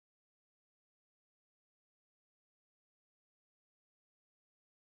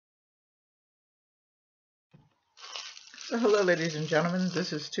So hello ladies and gentlemen,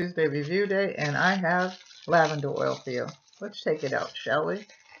 this is Tuesday review day and I have lavender oil for you. Let's take it out, shall we?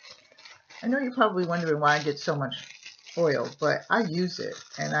 I know you're probably wondering why I get so much oil, but I use it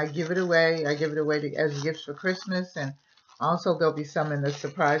and I give it away. I give it away as gifts for Christmas, and also there'll be some in the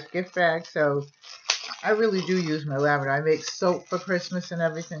surprise gift bag. So I really do use my lavender. I make soap for Christmas and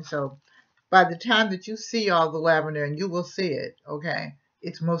everything. So by the time that you see all the lavender, and you will see it, okay,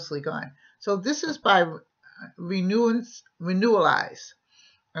 it's mostly gone. So this is by Renewalize.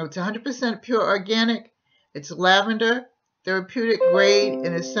 It's 100% pure organic. It's lavender, therapeutic grade,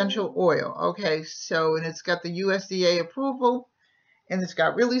 and essential oil. Okay, so, and it's got the USDA approval, and it's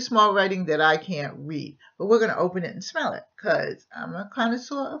got really small writing that I can't read. But we're going to open it and smell it, because I'm a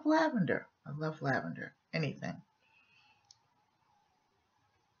connoisseur of lavender. I love lavender. Anything.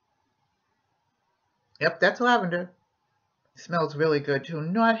 Yep, that's lavender. It smells really good too.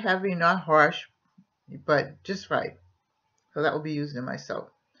 Not heavy, not harsh, but just right. So that will be used in my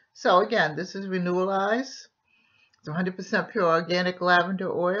soap. So again, this is Renewalize. It's 100% pure organic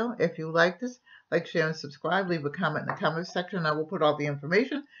lavender oil. If you like this, like, share, and subscribe. Leave a comment in the comment section. I will put all the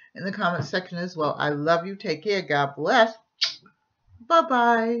information in the comment section as well. I love you. Take care. God bless.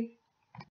 Bye-bye.